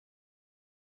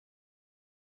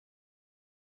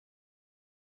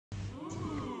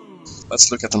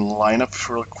let's look at the lineup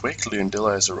real quick.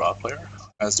 Leondilla is a raw player,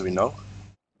 as do we know.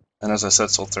 And as I said,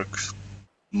 Solturk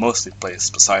mostly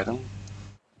plays Poseidon.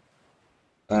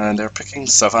 And they're picking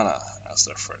Savannah as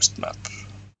their first map.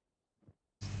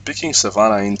 Picking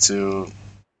Savannah into...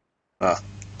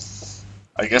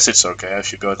 I guess it's okay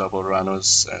if you go double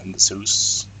Ranos and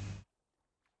Zeus.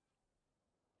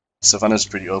 Savannah's a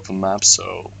pretty open map,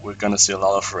 so we're gonna see a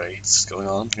lot of raids going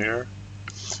on here,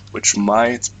 which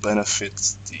might benefit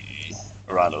the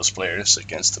Ranos players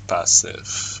against the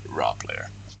passive Ra player,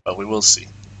 but we will see.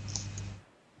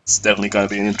 It's definitely gonna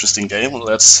be an interesting game.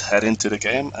 Let's head into the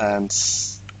game and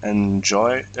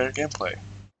enjoy their gameplay.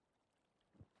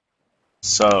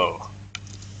 So,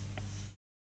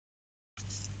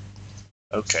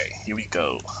 okay, here we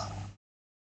go.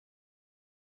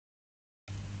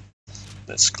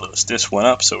 Let's close this one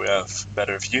up so we have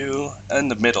better view. And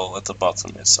the middle at the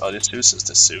bottom is Odysseus, is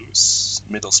the Zeus.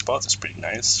 Middle spot is pretty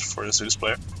nice for the Zeus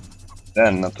player.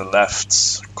 Then at the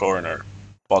left corner,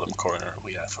 bottom corner,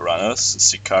 we have Ranos,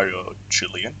 Sicario,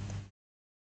 Julian.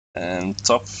 And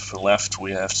top left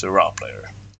we have the Ra player.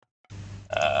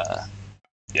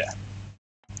 Yeah.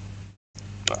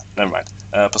 Well, never mind.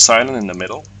 Poseidon in the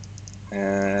middle.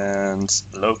 And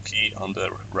Loki on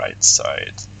the right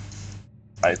side.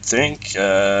 I think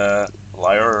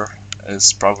Lyre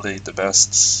is probably the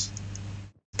best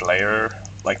player,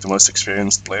 like the most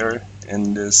experienced player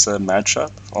in this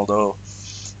matchup, although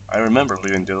I remember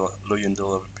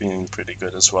Luyendilla being pretty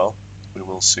good as well. We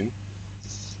will see.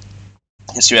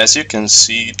 So as you can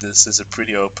see, this is a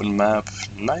pretty open map.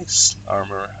 Nice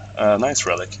armor, nice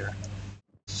relic here.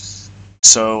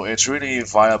 So it's really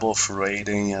viable for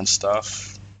raiding and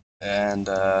stuff. And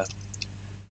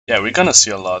yeah, we're gonna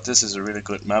see a lot. This is a really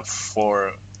good map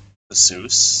for the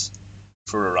Zeus,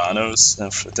 for Uranos,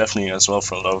 and definitely as well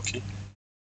for Loki.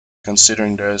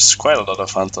 Considering there's quite a lot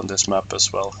of hunt on this map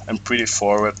as well. And pretty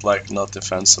forward, like not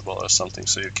defensible or something,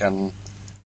 so you can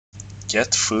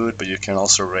get food, but you can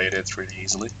also raid it really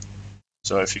easily.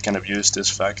 So if you can abuse this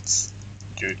fact,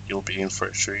 you'll be in for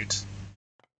a treat.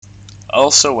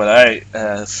 Also, what I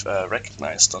have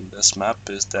recognized on this map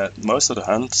is that most of the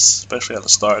hunts, especially at the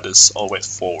start, is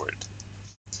always forward.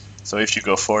 So if you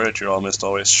go forward, you're almost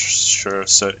always sure,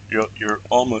 so you're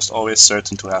almost always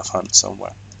certain to have hunt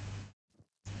somewhere.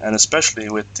 And especially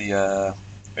with the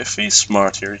if he's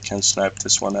smart here, he can snipe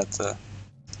this one at the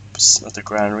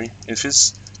granary. If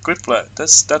he's good player,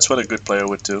 that's what a good player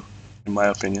would do, in my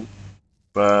opinion.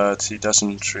 But he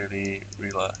doesn't really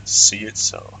see it,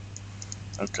 so.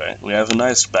 Okay, we have a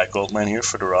nice back gold mine here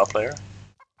for the Ra player.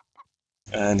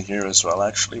 And here as well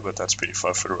actually, but that's pretty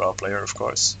far for the Ra player, of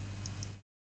course.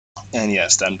 And yeah,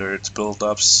 standard build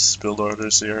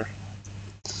orders here.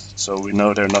 So we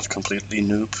know they're not completely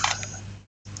noob.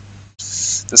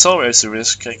 There's always a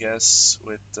risk, I guess,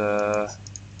 with well,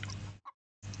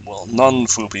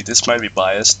 non-Vupi. This might be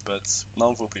biased, but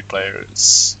non-Vupi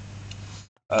players.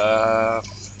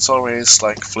 It's always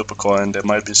like flip a coin, they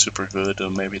might be super good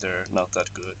or maybe they're not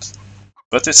that good.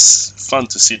 But it's fun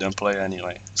to see them play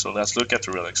anyway. So let's look at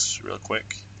the relics real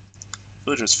quick.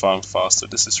 Villagers farm faster,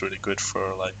 this is really good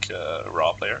for like a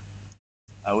Raw player,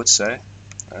 I would say.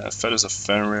 Feathers of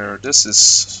Fenrir, this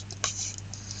is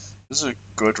a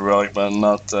good relic, but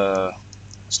not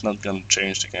it's not gonna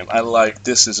change the game. I like,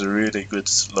 this is a really good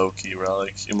low-key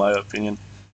relic in my opinion.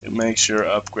 It makes your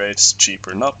upgrades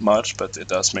cheaper, not much, but it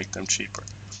does make them cheaper.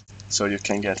 So you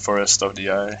can get Forest of the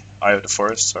Eye of the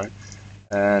Forest, sorry,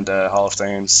 and Hall of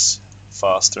Thames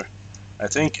faster. I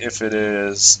think if it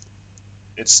is,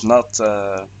 it's not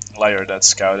Lyre that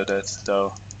scouted it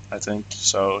though, I think,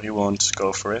 so he won't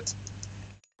go for it.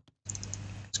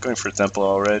 He's going for a temple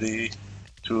already,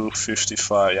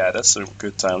 255, yeah, that's a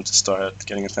good time to start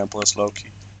getting a temple as Loki.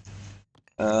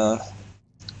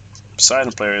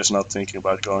 Poseidon player is not thinking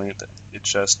about going it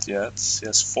just yet. He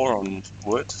has 4 on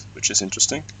wood, which is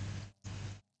interesting.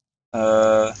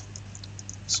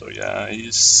 So yeah,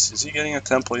 is he getting a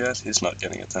temple yet? He's not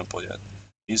getting a temple yet.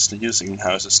 He's using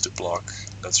houses to block.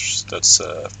 That's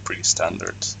pretty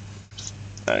standard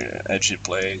edgy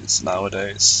plays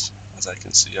nowadays, as I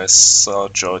can see. I saw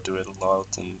Joe do it a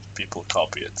lot and people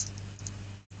copy it.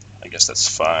 I guess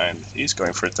that's fine. He's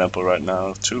going for a temple right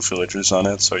now. 2 villagers on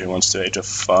it, so he wants to age up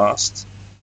fast.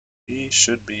 He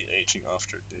should be aging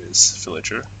after this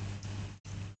villager.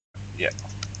 Yeah,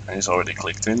 and he's already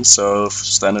clicked in, so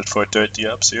standard for 30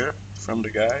 ups here from the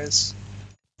guys.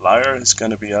 Lyre is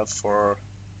gonna be up for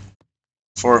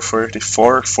 430,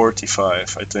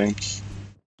 445, I think.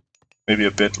 Maybe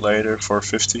a bit later,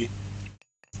 450.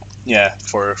 Yeah,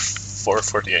 for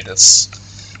 448.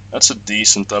 That's a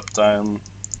decent uptime.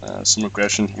 Some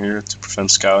aggression here to prevent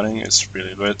scouting is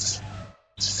really good.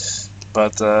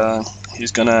 But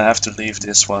he's gonna have to leave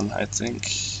this one, I think.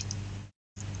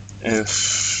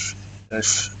 If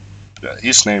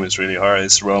his name is really hard,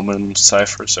 it's Roman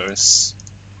cipher, so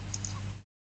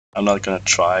I'm not gonna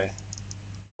try.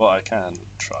 Well, I can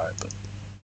try, but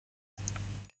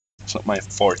it's not my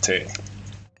forte.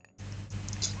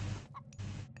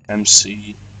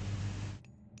 MC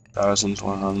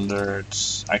 1100.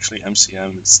 Actually,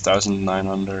 MCM is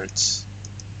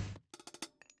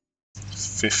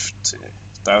 1950.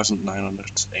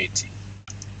 1980.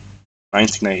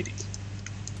 1980.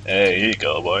 Hey, here you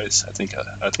go, boys. I think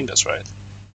that's right.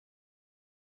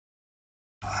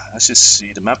 As you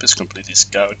see, the map is completely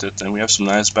scouted, and we have some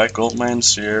nice back gold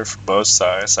mines here for both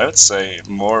sides. I would say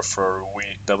more for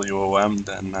WLoM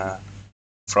than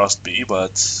Frost B,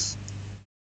 but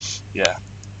yeah,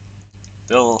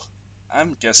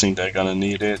 I'm guessing they're gonna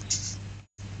need it.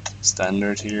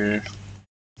 Standard here,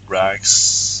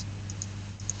 Rags.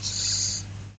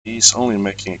 He's only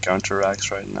making a counter Rags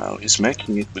right now. He's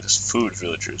making it with his food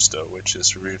villagers though, which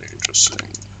is really interesting.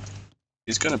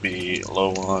 He's gonna be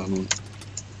low on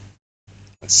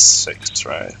 6,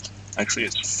 right? Actually,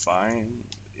 it's fine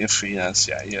if he has,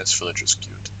 yeah, he has villagers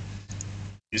queued.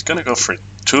 He's gonna go for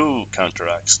 2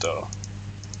 counteracts though.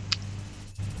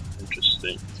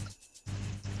 Interesting.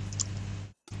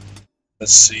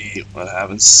 Let's see what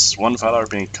happens. 1 Valor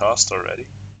being cast already.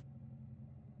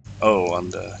 Oh, on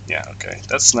the, yeah, okay.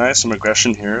 That's nice, some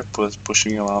aggression here,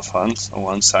 pushing him off hunt on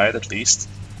one side at least.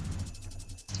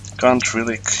 Can't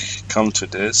really come to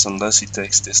this unless he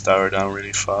takes this tower down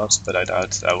really fast, but I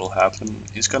doubt that will happen.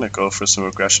 He's gonna go for some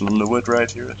aggression on the wood right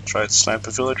here, try to snipe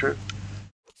a villager.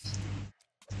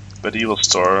 But he will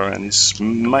store and he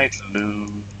might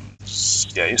lose.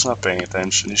 Yeah, he's not paying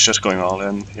attention, he's just going all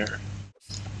in here.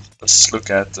 Let's look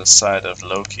at the side of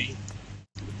Loki.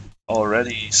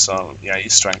 Already some, yeah,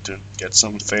 he's trying to get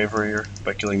some favor here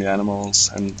by killing the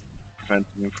animals and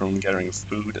preventing him from gathering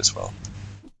food as well.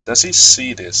 Does he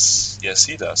see this? Yes,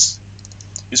 he does.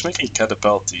 He's making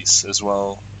catapulties as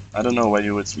well. I don't know why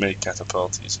you would make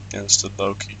catapulties against the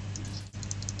Loki.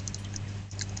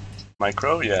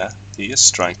 Micro? Yeah, he is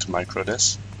trying to micro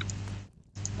this.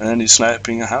 And then he's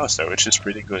sniping a house there, which is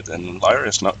pretty good. And Lyra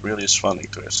is not really responding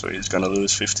to it, so he's gonna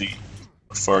lose 50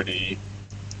 or 40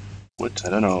 wood. I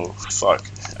don't know. Fuck.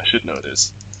 I should know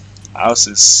this. House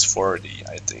is 40,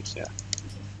 I think, yeah.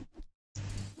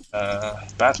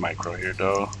 Bad micro here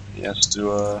though. He has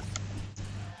to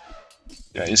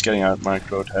yeah, he's getting out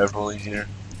microed heavily here.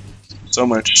 So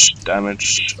much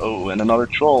damage. Oh, and another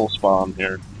troll spawn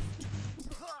here.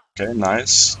 Okay,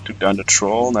 nice. Took down the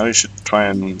troll. Now he should try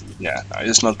and, yeah, no,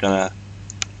 he's not gonna.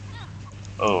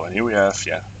 Oh, and here we have,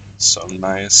 yeah, some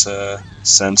nice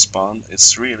sand spawn.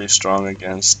 It's really strong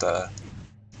against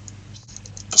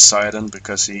Poseidon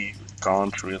because he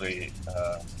can't really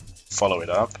follow it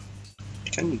up. He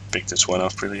can pick this one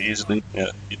up pretty easily.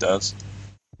 Yeah, he does.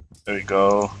 There we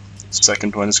go.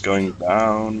 Second one is going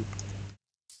down.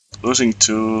 Losing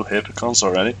 2 hippicons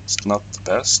already. It's not the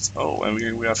best. Oh, and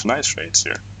we have nice raids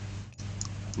here.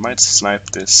 Might snipe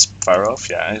this fire off.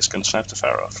 Yeah, he's gonna snipe the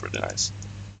fire off. Really nice.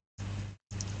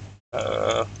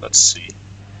 Let's see.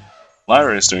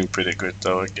 Lyra is doing pretty good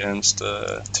though against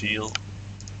Teal.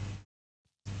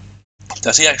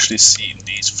 Does he actually see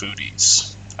these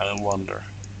foodies? I wonder.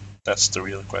 That's the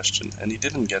real question. And he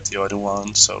didn't get the other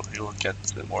one, so he will get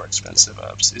the more expensive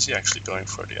apps. Is he actually going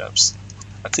for the apps?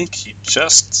 I think he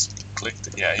just clicked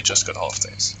it. Yeah, he just got half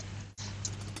days.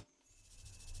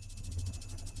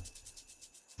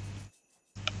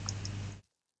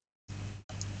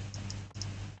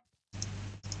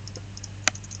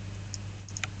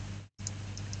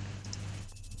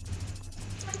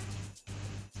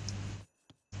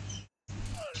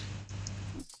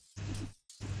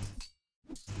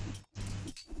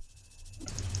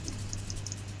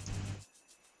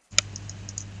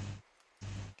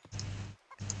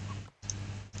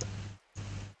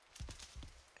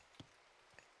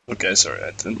 Okay, sorry,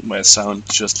 my sound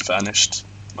just vanished.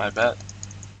 My bad.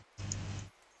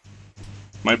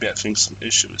 Might be having some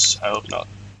issues, I hope not.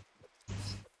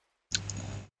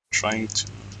 Trying to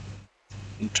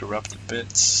interrupt a bit,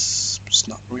 just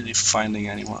not really finding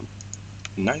anyone.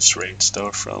 Nice raids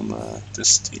though from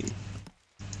this team.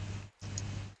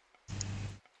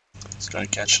 It's gonna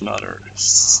catch another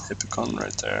hippicon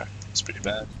right there. It's pretty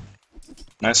bad.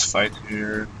 Nice fight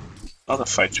here. Not a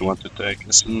fight you want to take,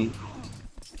 listen.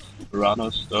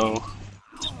 Uranus though,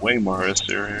 it's way more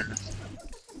riskier here.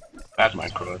 Bad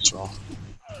micro as well.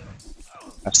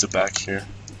 Has to back here,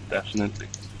 definitely.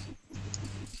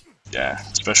 Yeah,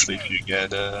 especially if you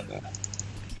get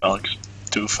Falcon,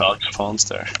 two Falcon spawns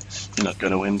there. You're not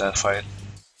gonna win that fight.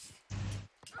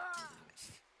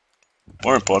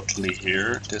 More importantly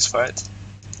here, this fight.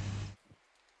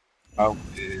 How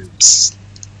is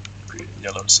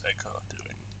Yellow's Echo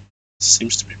doing?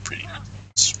 Seems to be pretty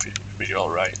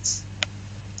alright.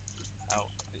 How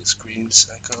is Green's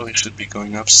Echo? He should be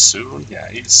going up soon. Yeah,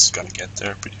 he's gonna get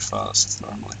there pretty fast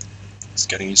normally. He's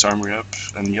getting his armory up,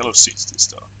 and Yellow sees this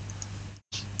though.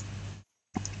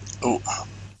 Oh,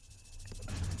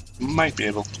 might be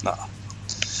able to. Nah.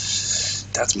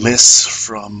 That miss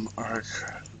from our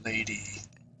lady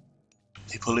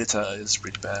Hippolyta is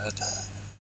pretty bad.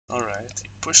 Alright, he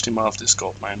pushed him off this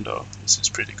gold mine though. This is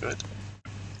pretty good.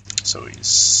 So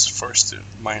he's forced to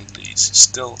mine these.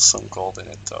 Still some gold in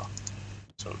it though.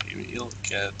 So he'll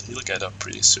get up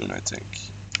pretty soon, I think.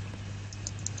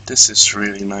 This is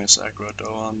really nice aggro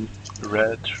though on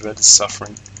red. Red is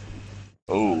suffering.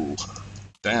 Oh,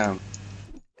 damn.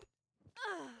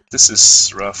 This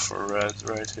is rough for red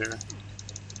right here.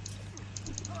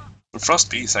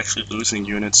 Frostbee is actually losing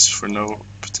units for no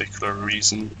particular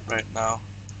reason right now.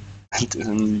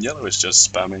 And yellow is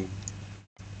just spamming.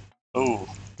 Oh,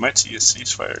 might see a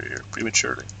ceasefire here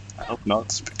prematurely. I hope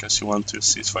not, because you want to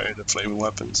ceasefire the flaming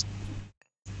weapons.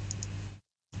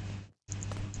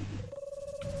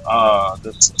 Ah,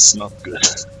 that's not good.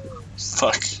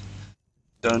 Fuck.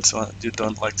 You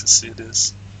don't like to see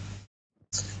this.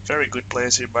 Very good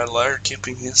plays here by Lyre,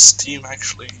 keeping his team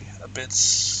actually a bit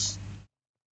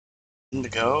in the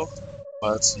go,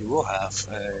 but you will have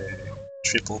a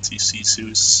triple TC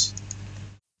Zeus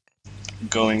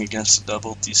going against a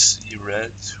double TC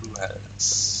Red, who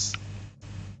has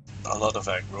a lot of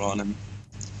aggro on him.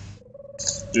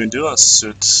 Luindula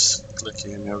should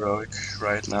looking heroic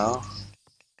right now.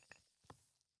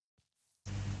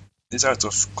 He's out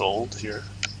of gold here,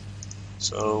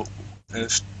 so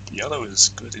if yellow is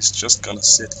good, he's just gonna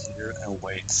sit here and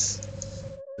wait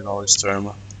with all his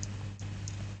therma.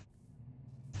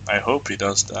 I hope he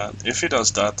does that. If he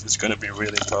does that, it's gonna be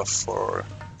really tough for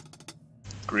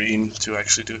Green to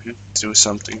actually do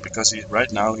something, because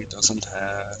right now he doesn't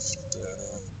have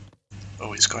the...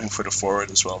 Oh, he's going for the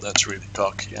forward as well. That's really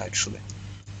cocky actually.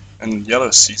 And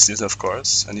yellow sees this, of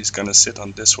course, and he's gonna sit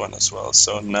on this one as well.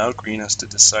 So now green has to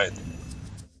decide.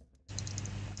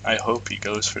 I hope he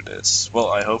goes for this. Well,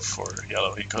 I hope for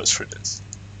yellow he goes for this.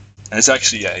 And it's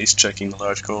actually, yeah, he's checking the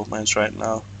large gold mines right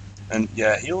now. And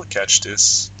yeah, he'll catch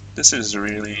this. This is a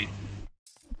really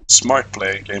smart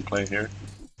gameplay here.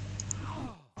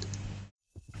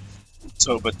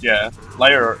 So, but yeah,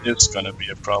 Lyre is gonna be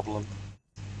a problem,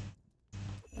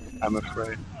 I'm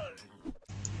afraid.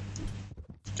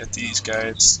 Get these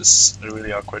guys. This is a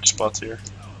really awkward spot here.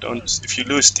 If you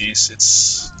lose these,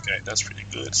 it's okay. That's pretty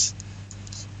good.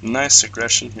 Nice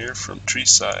aggression here from three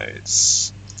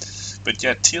sides. But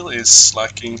yeah, Teal is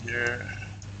slacking here.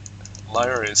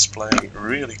 Lyre is playing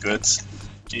really good,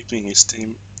 keeping his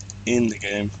team in the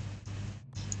game.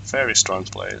 Very strong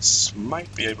plays.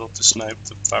 Might be able to snipe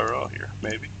the Pharaoh here,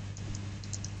 maybe.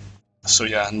 So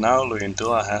yeah, now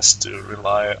Luindula has to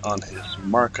rely on his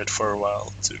market for a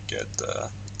while to get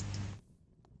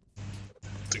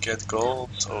gold.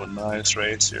 So nice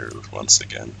raids here once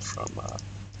again from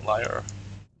Lyre.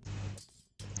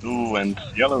 Ooh, and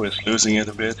yellow is losing it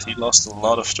a bit. He lost a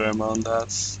lot of therma on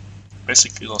that.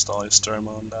 Basically lost all his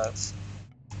therma on that.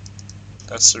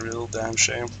 That's a real damn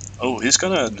shame. Oh, he's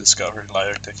gonna discover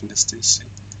Lyre taking this TC.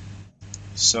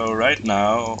 So right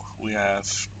now we have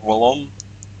WLoM,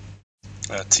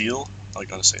 Teal. I'm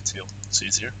gonna say Teal, it's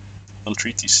easier. On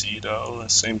 3 TC though,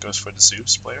 same goes for the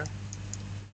Zeus player.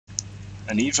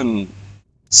 And even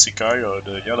Sicario,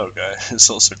 the yellow guy, is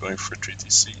also going for 3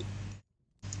 TC.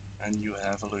 And you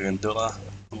have a Luindula,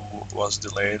 who was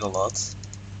delayed a lot.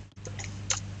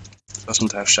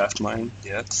 Doesn't have shaft mine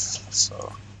yet,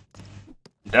 so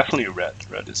definitely red.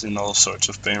 Red is in all sorts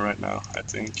of pain right now, I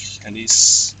think, and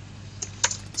he's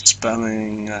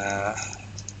spamming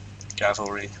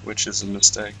cavalry, which is a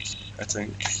mistake. I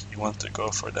think you want to go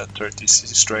for that 30C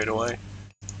straight away.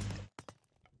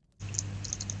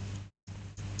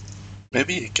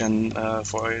 Maybe he can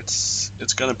avoid.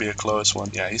 It's gonna be a close one.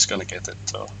 Yeah, he's gonna get it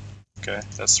though. Okay,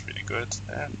 that's really good.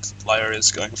 And Lyre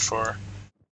is going for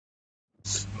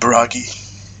Bragi.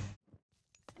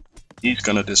 He's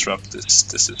gonna disrupt this.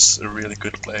 This is a really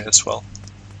good play as well.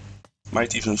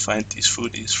 Might even find these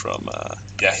foodies from...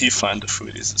 yeah, he found the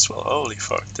foodies as well. Holy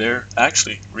fuck, they're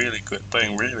actually really good,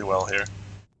 playing really well here.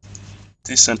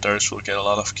 These centaurs will get a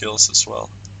lot of kills as well.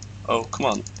 Oh, come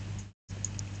on.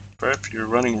 Perp, you're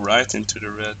running right into the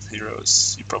red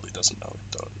heroes. He probably doesn't know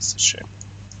it though, it's a shame.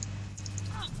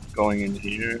 Going in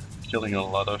here, killing a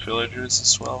lot of villagers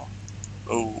as well.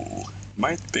 Oh,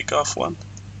 might pick off one.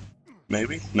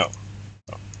 Maybe? No.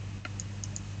 No.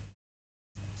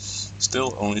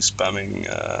 Still only spamming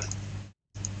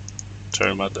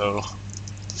Terma though.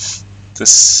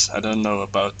 This, I don't know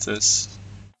about this.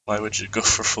 Why would you go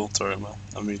for full Terma?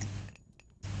 I mean...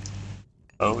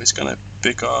 Oh, he's gonna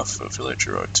pick off a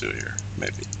villager or two here,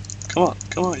 maybe. Come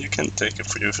on, you can take a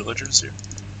few villagers here.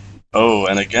 Oh,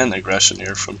 and again, aggression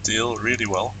here from Teal, really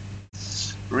well.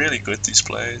 Really good these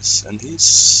plays, and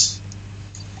he's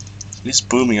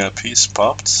booming up. He's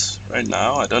popped right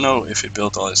now. I don't know if he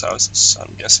built all his houses.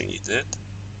 I'm guessing he did.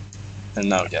 And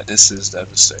now, yeah, this is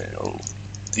devastating. Oh,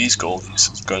 these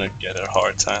goldies is gonna get a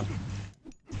hard time.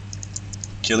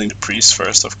 Killing the priest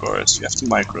first, of course. You have to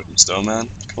micro these though, man.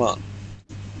 Come on.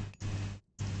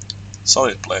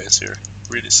 Solid plays here.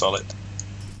 Really solid.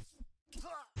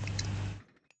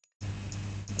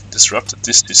 Disrupted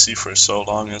this DC for so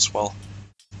long as well.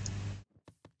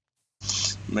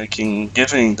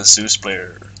 Giving the Zeus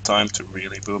player time to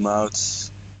really boom out.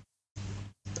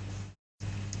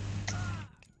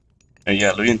 And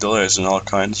yeah, Luyendula is in all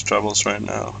kinds of troubles right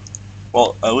now.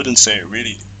 Well, I wouldn't say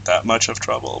really that much of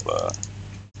trouble, but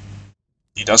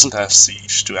he doesn't have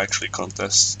siege to actually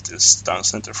contest this town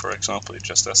center, for example. He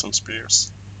just has some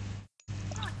spears.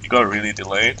 He got really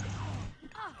delayed.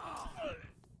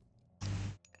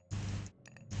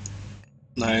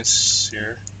 Nice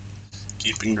here.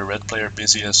 Keeping the red player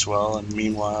busy as well, and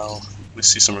meanwhile we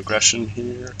see some aggression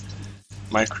here.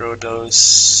 Micro those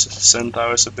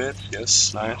centaurs a bit,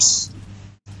 yes, nice.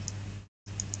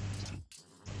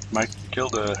 Might kill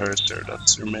the herder,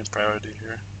 that's your main priority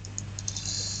here.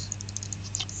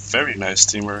 Very nice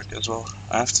teamwork as well,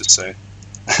 I have to say.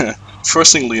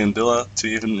 Forcing Luyendula to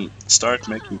even start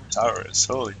making towers,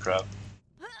 holy crap.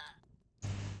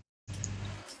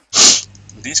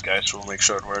 These guys will make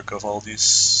short work of all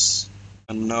these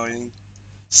annoying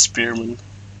spearmen.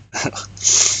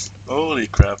 Holy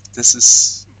crap, this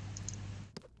is...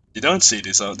 You don't see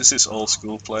this, this is old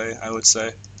school play, I would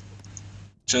say.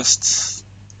 Just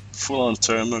full on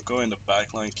Terma, go in the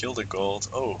backline, kill the gold.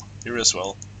 Oh, here as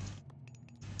well.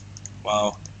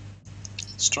 Wow.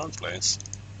 Strong plays.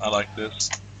 I like this.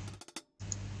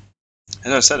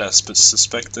 As I said, I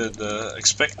expected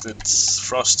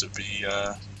Frost to be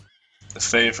the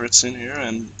favorites in here,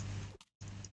 and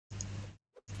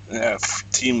yeah,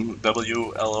 Team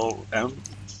WLoM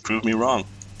proved me wrong,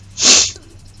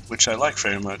 which I like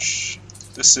very much.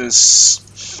 This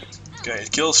is... Okay,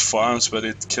 it kills farms, but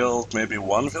it killed maybe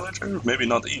one villager? Maybe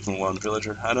not even one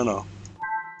villager, I don't know.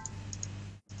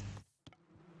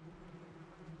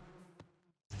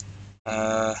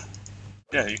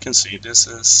 Yeah, you can see this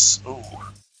is...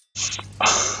 Oh.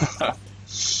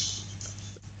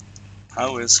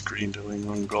 How is green doing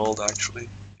on gold, actually?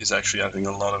 He's actually having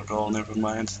a lot of gold, never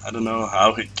mind. I don't know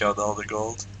how he got all the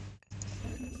gold.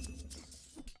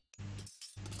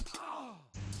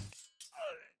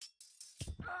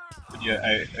 But yeah,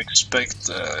 I expect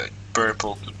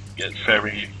purple to get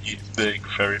very big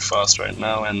very fast right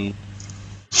now, and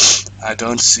I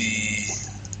don't see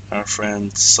our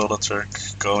friend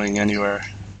Solaturk going anywhere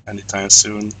anytime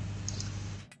soon.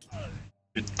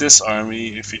 With this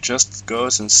army, if he just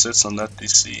goes and sits on that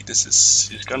DC,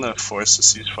 he's gonna force a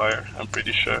ceasefire, I'm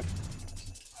pretty sure.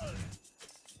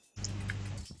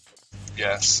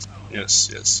 Yes, yes,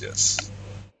 yes, yes.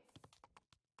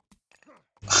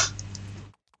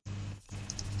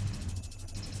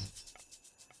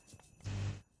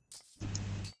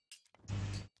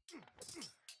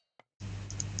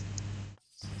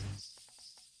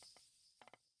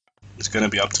 It's gonna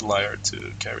be up to Liar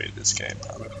to carry this game,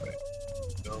 I'm afraid.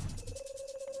 So,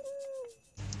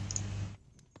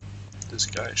 this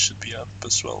guy should be up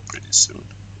as well pretty soon.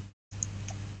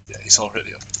 Yeah, he's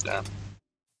already up, damn.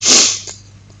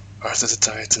 Art of the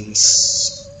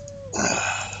Titans.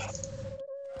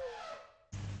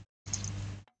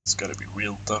 It's gotta be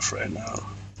real tough right now.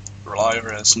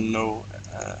 Liar has no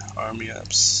army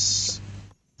apps.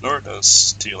 Nor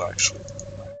does Teal, actually.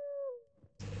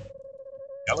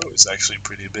 Yellow is actually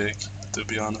pretty big, to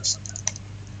be honest.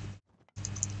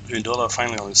 Luyendula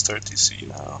finally on his 30C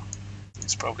now.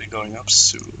 He's probably going up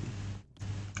soon,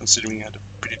 considering he had a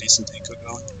pretty decent eco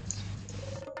going.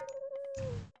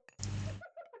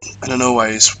 I don't know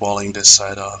why he's walling this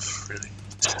side off, really.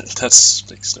 That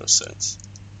makes no sense.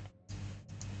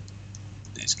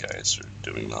 These guys are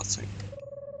doing nothing.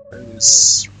 Where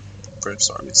is Burp's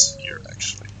armies? Here,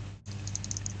 actually.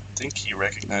 I think he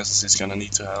recognizes he's gonna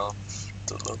need to help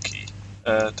the Loki,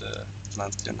 the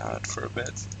Atlantean out for a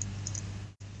bit.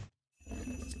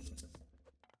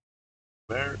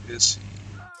 Where is he?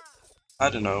 I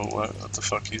don't know what the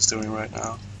fuck he's doing right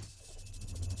now.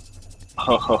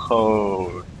 Ho ho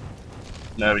ho!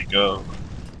 There we go.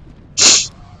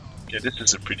 Okay, this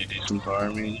is a pretty decent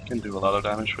army. You can do a lot of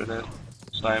damage with it.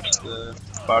 Snipes the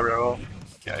Pharaoh.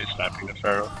 Yeah, he's sniping the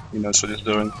Pharaoh. He knows what he's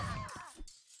doing.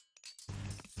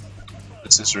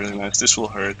 This is really nice. This will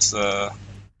hurt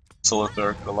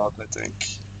Solitaire a lot, I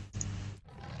think.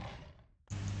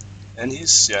 And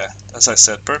he's, yeah, as I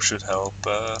said, Perp should help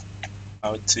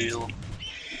AoT.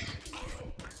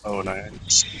 Oh,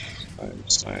 nice.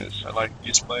 Nice. I like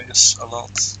these plays a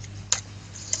lot.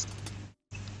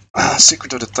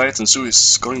 Secret of the Titans. Who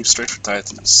is going straight for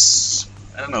Titans?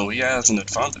 I don't know, he has an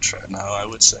advantage right now, I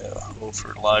would say,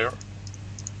 over Liar.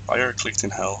 Liar clicked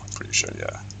in hell, pretty sure,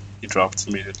 yeah. He dropped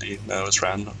immediately, that was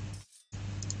random.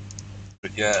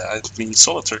 But yeah, I mean,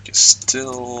 Solitaire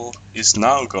is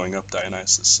now going up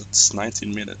Dionysus. It's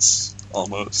 19 minutes,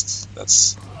 almost.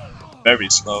 That's very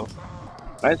slow.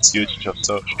 Nice usage of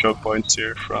choke points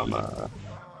here from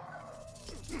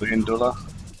Luyendula.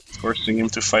 Forcing him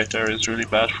to fight there is really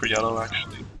bad for yellow,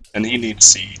 actually. And he needs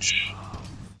siege.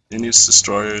 He needs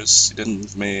destroyers. He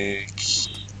didn't make...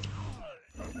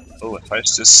 Oh,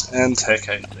 Hephaestus and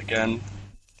Hecate again.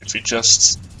 If he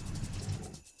just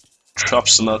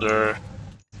drops another...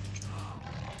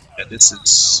 Yeah, this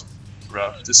is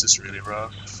rough. This is really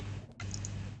rough.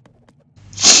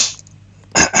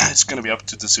 It's gonna be up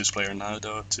to the Zeus player now,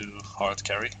 though, to hard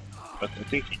carry. But I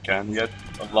think he can. He had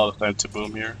a lot of time to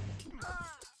boom here.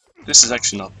 This is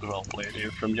actually not well played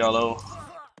here from Yellow.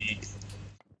 He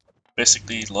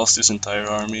basically lost his entire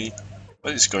army,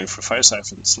 but he's going for Fire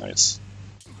Siphons, nice.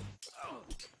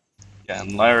 Yeah,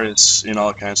 and Lyra is in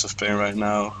all kinds of pain right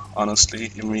now,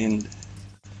 honestly. I mean,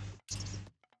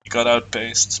 he got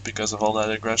outpaced because of all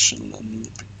that aggression, and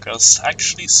because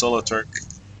actually Solitaire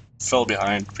fell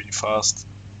behind pretty fast.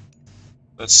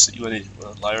 Let's see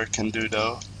what Lyra can do,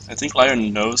 though. I think Lyra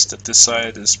knows that this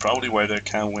side is probably where they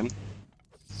can win.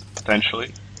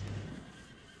 Potentially.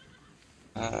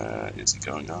 Is he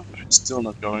going up? He's still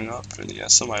not going up, and he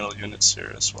has some idle units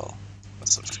here as well.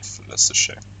 That's a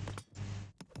shame.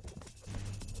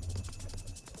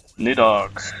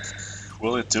 Nidhogg.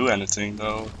 Will it do anything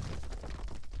though?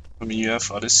 I mean, you have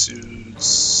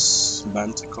Odysseus,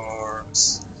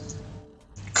 Manticores,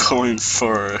 going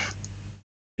for...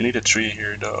 You need a tree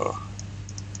here though.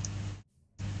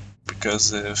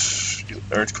 Because if you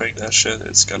earthquake that shit,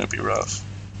 it's gonna be rough.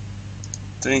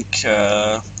 I think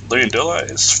Luyendula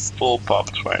is full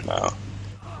popped right now.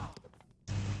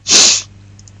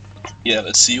 Yeah,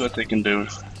 let's see what they can do.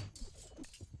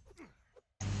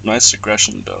 Nice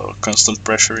aggression though, constant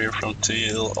pressure here from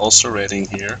Teal, also raiding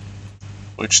here,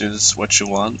 which is what you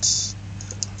want.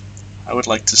 I would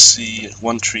like to see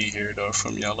one tree here though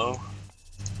from Yellow.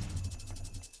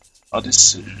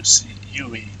 Odysseus,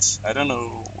 you eat. I don't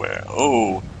know where.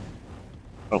 Oh!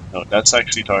 Oh no, that's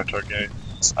actually Tartar Gate.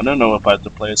 I don't know about the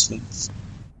placement.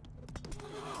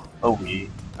 Oh,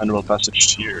 Underworld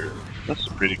Passage here. That's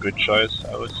a pretty good choice,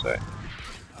 I would say.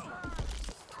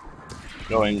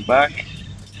 Going back.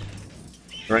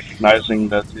 Recognizing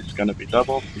that it's gonna be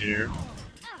doubled here.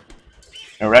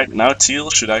 And right now Teal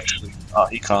should actually... Oh,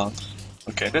 he can't.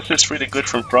 Okay, this is really good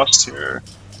from Frost here.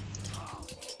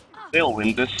 They'll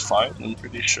win this fight, I'm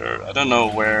pretty sure. I don't know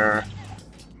where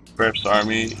Perp's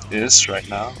army is right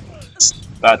now. It's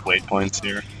bad waypoint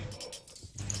here.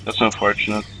 That's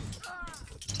unfortunate.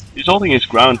 He's holding his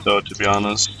ground though, to be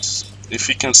honest. If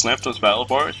he can snap those battle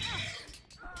boards,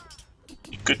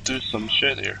 he could do some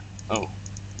shit here. Oh,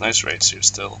 nice raids here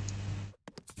still.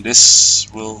 This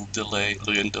will delay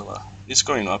Luyendula. He's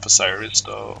going up Osiris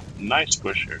though. Nice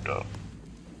push here though.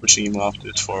 Pushing him off to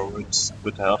his forwards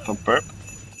with the help from Perp.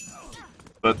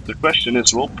 But the question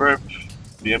is, will Perp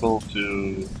be able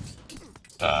to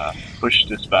push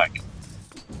this back?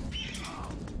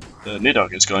 The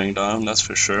Nidhogg is going down, that's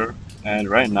for sure. And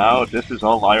right now, this is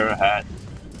all Lyra had.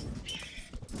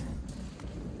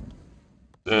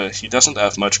 He doesn't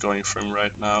have much going for him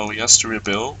right now. He has to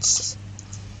rebuild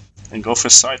and go for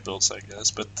side builds, I guess.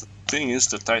 But the thing is,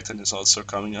 the Titan is also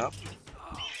coming up.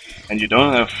 And you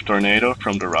don't have Tornado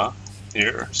from the Ra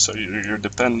here, so you're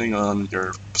depending on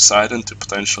your Poseidon to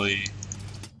potentially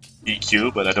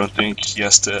EQ, but I don't think he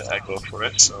has to echo for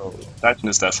it, so Titan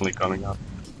is definitely coming up.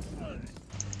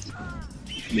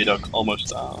 Nidhogg almost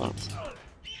down.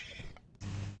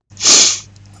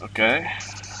 Okay.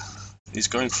 He's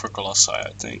going for Colossi,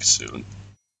 I think, soon.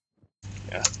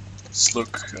 Yeah. Let's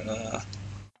look.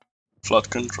 Flood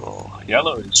control.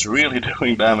 Yellow is really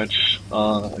doing damage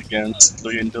against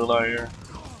Luyendula here.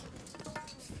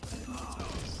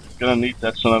 Gonna need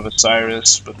that son of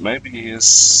Osiris, but maybe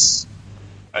his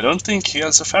I don't think he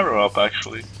has a Pharaoh up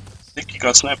actually. I think he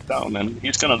got sniped down and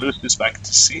he's gonna lose this back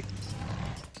to C.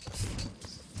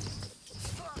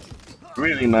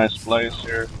 Really nice plays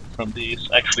here from these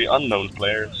actually unknown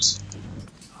players.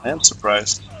 I am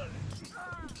surprised.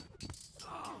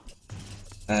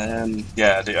 And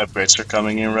yeah, the upgrades are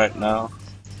coming in right now.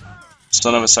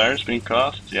 Son of Osiris being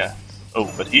cast, yeah.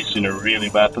 Oh, but he's in a really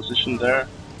bad position there.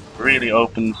 Really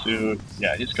open to...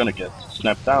 yeah, he's gonna get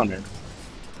snapped down here.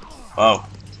 Wow.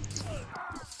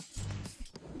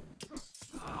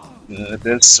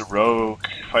 This rogue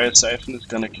Fire Siphon is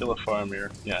gonna kill a farm here,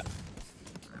 yeah.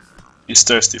 He's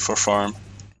thirsty for farm.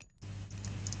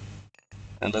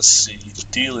 And let's see, the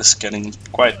deal is getting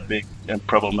quite big and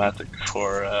problematic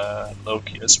for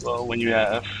Loki as well. When you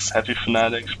have heavy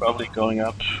fanatics probably going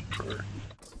up for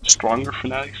stronger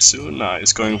fanatics soon. Nah,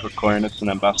 he's going for coronets and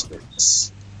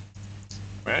ambassadors.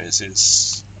 Where is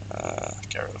his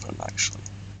caravan actually?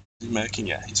 Is he making?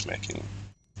 Yeah, he's making.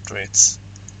 Great.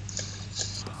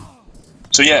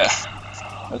 So yeah,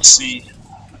 let's see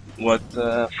what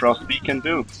Frostbeak can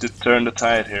do to turn the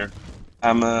tide here.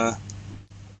 I'm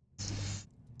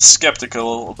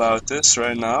skeptical about this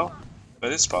right now,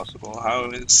 but it's possible.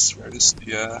 Where is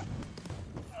the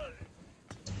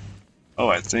oh,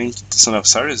 I think the Son of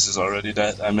Cyrus is already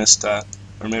dead. I missed that.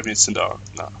 Or maybe it's in the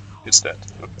no, it's dead.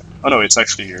 Okay. Oh no, it's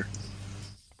actually here.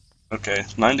 Okay,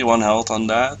 91 health on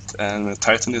that, and the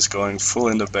Titan is going full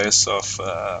in the base of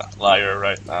Liar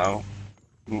right now,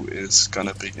 who is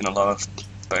gonna be in a lot of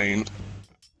pain.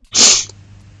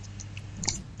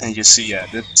 And you see, yeah,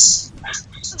 this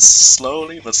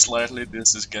slowly but slightly,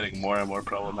 this is getting more and more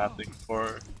problematic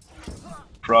for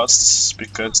Frosts,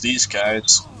 because these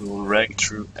guys will wreck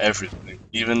through everything.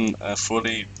 Even a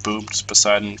fully boomed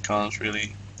Poseidon can't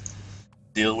really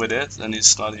deal with it, and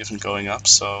he's not even going up,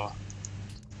 so...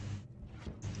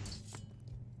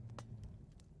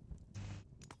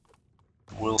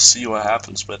 we'll see what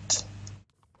happens, but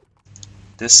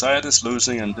this side is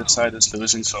losing and this side is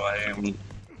losing, so I am,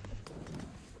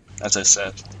 as I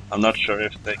said, I'm not sure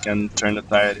if they can turn the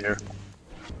tide here.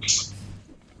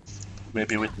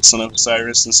 Maybe with the Son of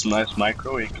Osiris and some nice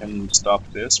micro he can stop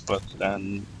this, but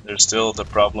then there's still the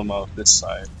problem of this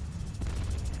side.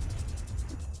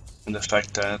 And the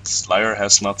fact that Liar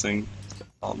has nothing,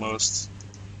 almost.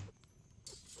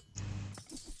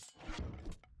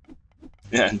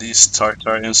 Yeah, and these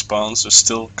Tartarian spawns are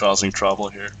still causing trouble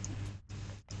here.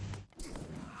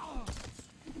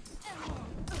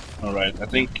 Alright, I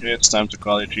think it's time to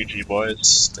call it GG,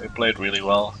 boys. They played really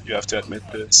well, you have to admit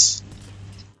this.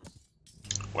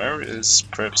 Where is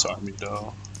Prep's army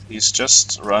though? He's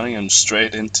just running him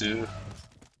straight into...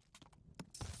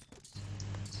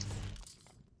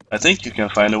 I think you can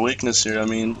find a weakness here. I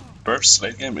mean, Burp's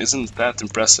late game isn't that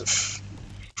impressive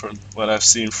from what I've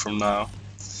seen from now.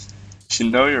 If you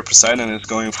know your Poseidon is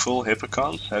going full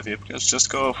Hippocons, heavy Hippocons, just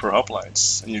go for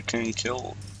Hoplites and you can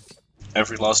kill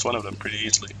every last one of them pretty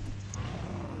easily.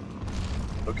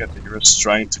 Look at the heroes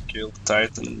trying to kill the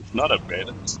Titan, not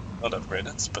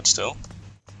upgraded, but still.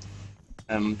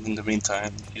 And in the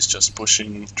meantime, he's just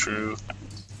pushing through,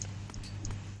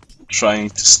 trying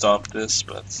to stop this,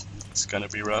 but it's gonna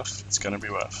be rough, it's gonna be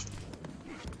rough.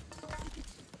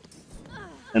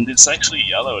 And it's actually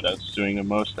yellow that's doing the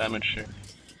most damage here.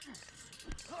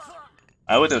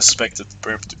 I would have expected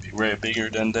Burp to be way bigger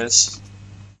than this,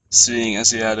 seeing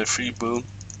as he had a free boom.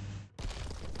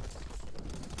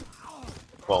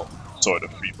 Well, sort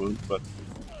of free boom, but...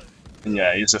 and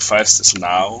yeah, he's the fastest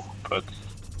now, but...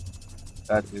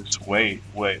 that is way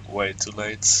too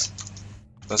late.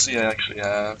 Does he actually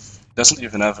have... doesn't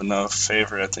even have enough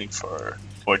favor, I think, for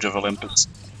Forge of Olympus.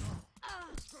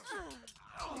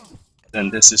 Then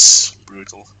this is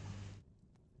brutal.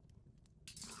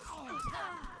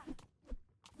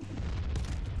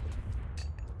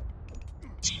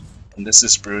 And this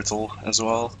is brutal as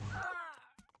well.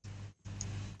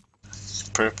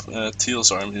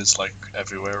 Teal's army is like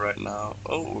everywhere right now.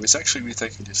 Oh, he's actually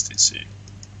retaking this TC.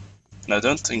 And I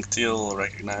don't think Teal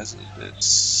recognizes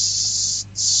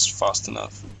it's fast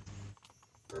enough.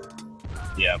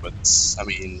 Yeah, but I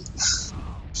mean,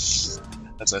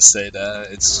 as I say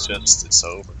that, it's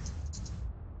over.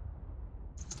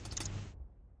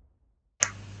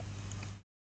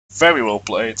 Very well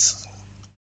played.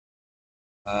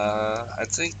 I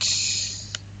think,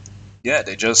 yeah,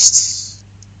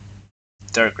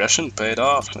 their aggression paid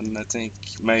off, and I think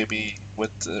maybe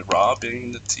with Ra being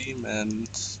in the team and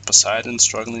Poseidon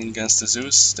struggling against the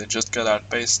Zeus, they just got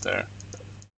outpaced there.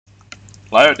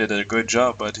 Liar did a good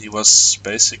job, but he was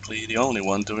basically the only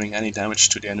one doing any damage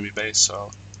to the enemy base,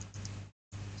 so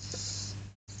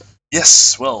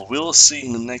Yes, well, we'll see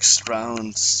in the next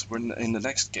round. In the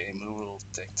next game, who will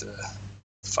take the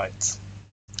fight.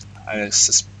 I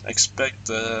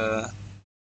expect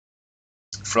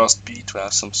Frostbee to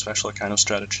have some special kind of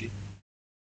strategy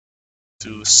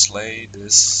to slay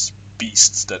this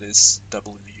beast that is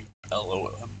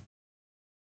WLoM.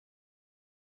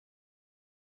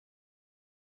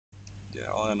 Yeah,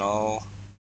 all in all,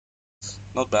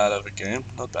 not bad of a game,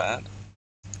 not bad.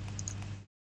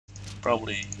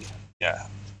 Probably, yeah,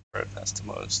 Bird has the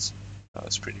most. That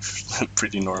was pretty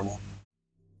pretty normal.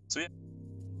 So yeah.